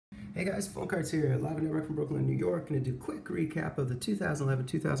Hey guys, Fultoncards here, live and direct from Brooklyn, New York. Going to do a quick recap of the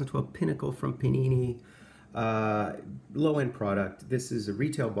 2011-2012 Pinnacle from Panini. Low-end product. This is a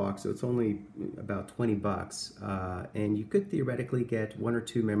retail box, so it's only about 20 bucks. And you could theoretically get one or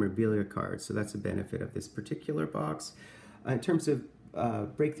two memorabilia cards, so that's a benefit of this particular box. In terms of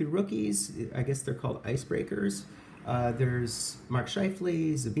breakthrough rookies, I guess they're called Ice Breakers. There's Mark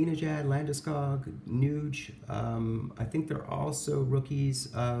Scheifele, Zibanejad, Landeskog, Nuge. I think there are also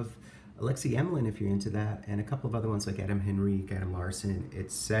rookies of Alexei Emelin, if you're into that, and a couple of other ones like Adam Henrique, Adam Larson,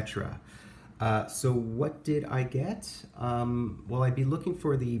 etc. So what did I get? Well, I'd be looking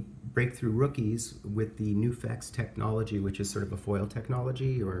for the breakthrough rookies with the Nugent-Hopkins technology, which is sort of a foil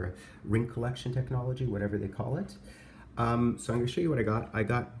technology or a ring collection technology, whatever they call it. So I'm going to show you what I got. I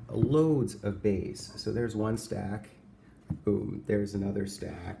got loads of base. So there's one stack, boom, there's another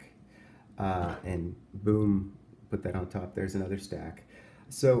stack, and boom, put that on top, there's another stack.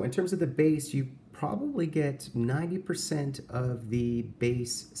 So in terms of the base, you probably get 90% of the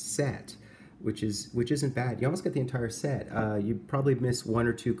base set, which isn't bad. You almost get the entire set. You probably miss one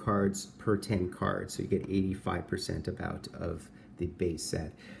or two cards per 10 cards, so you get 85% about of the base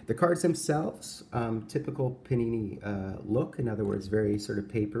set. The cards themselves, typical Panini look, in other words, very sort of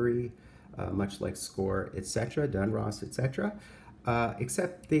papery, much like Score, etc., Dunross, etc.,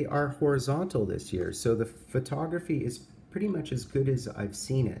 except they are horizontal this year, so the photography is pretty much as good as I've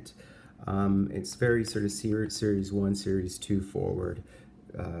seen it. It's very sort of Series 1, Series 2 forward,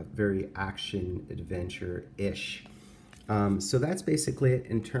 very action adventure-ish. So that's basically it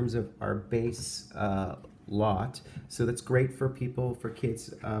in terms of our base lot. So that's great for people, for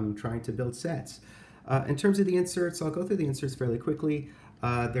kids trying to build sets. In terms of the inserts, I'll go through the inserts fairly quickly.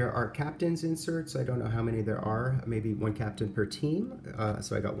 There are captain's inserts. I don't know how many there are, maybe one captain per team.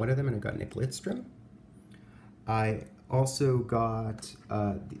 So I got one of them, and I got Nick Lidstrom. I also got,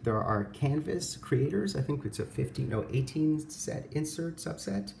 there are canvas creators. I think it's a 18 set insert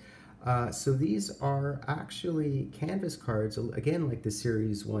subset. So these are actually canvas cards, again, like the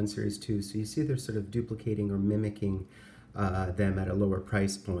Series 1, Series 2. So you see they're sort of duplicating or mimicking them at a lower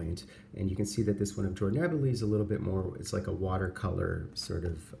price point. And you can see that this one of Jordan Eberle is a little bit more, it's like a watercolor sort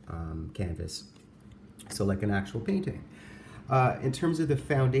of canvas. So like an actual painting. In terms of the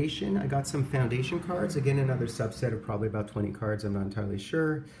Foundation, I got some Foundation cards. Again, another subset of probably about 20 cards, I'm not entirely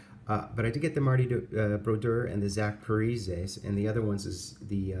sure. But I did get the Marty Brodeur and the Zach Parise, and the other ones is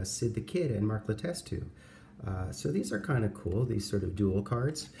the Sid the Kid and Mark Letestu. So these are kind of cool, these sort of dual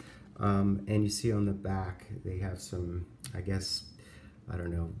cards. And you see on the back, they have some, I guess, I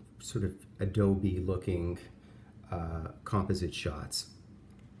don't know, sort of Adobe looking composite shots.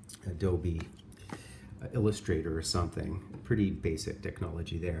 Adobe Illustrator or something. Pretty basic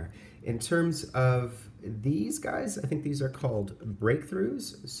technology there. In terms of these guys, I think these are called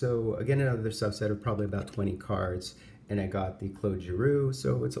breakthroughs. So again, another subset of probably about 20 cards. And I got the Claude Giroux.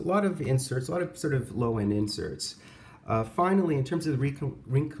 So it's a lot of inserts, a lot of sort of low-end inserts. Finally, in terms of the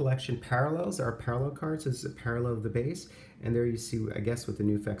ring collection parallels, our parallel cards is a parallel of the base. And there you see, I guess, with the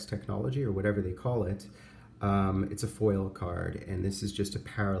Nugent-Hopkins technology or whatever they call it, it's a foil card, and this is just a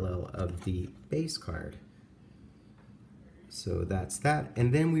parallel of the base card. So that's that.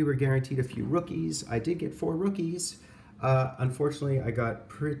 And then we were guaranteed a few rookies. I did get 4 rookies. Unfortunately, I got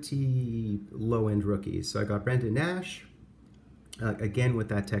pretty low-end rookies. So I got Brendan Nash, again with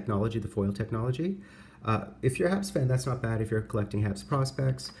that technology, the foil technology. If you're a Habs fan, that's not bad if you're collecting Habs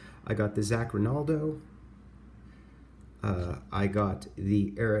prospects. I got the Zach Ronaldo. I got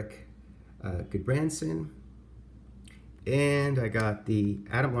the Eric Goodbranson. And I got the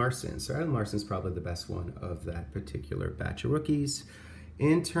Adam Larson. So Adam Larson's probably the best one of that particular batch of rookies.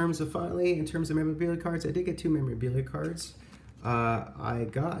 In terms of memorabilia cards, I did get 2 memorabilia cards. I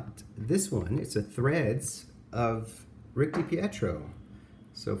got this one. It's a Threads of Rick DiPietro.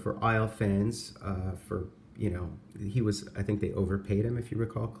 So for Isle fans, he was, I think they overpaid him, if you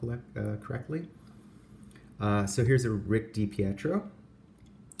recall correctly. So here's a Rick DiPietro.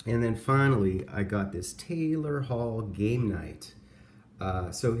 And then finally, I got this Taylor Hall Game Night.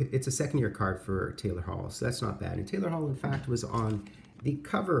 So it's a second-year card for Taylor Hall, so that's not bad. And Taylor Hall, in fact, was on the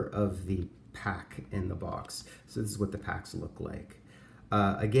cover of the pack in the box. So this is what the packs look like.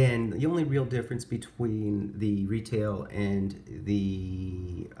 Again, the only real difference between the retail and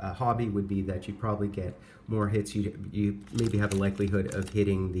the hobby would be that you probably get more hits. You maybe have a likelihood of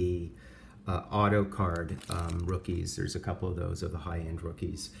hitting the auto card rookies. There's a couple of those of the high-end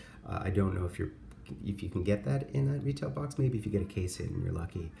rookies. I don't know if you can get that in that retail box. Maybe if you get a case hit and you're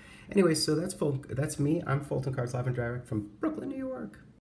lucky. Anyway, so that's me. I'm Fultoncards live and direct from Brooklyn, New York.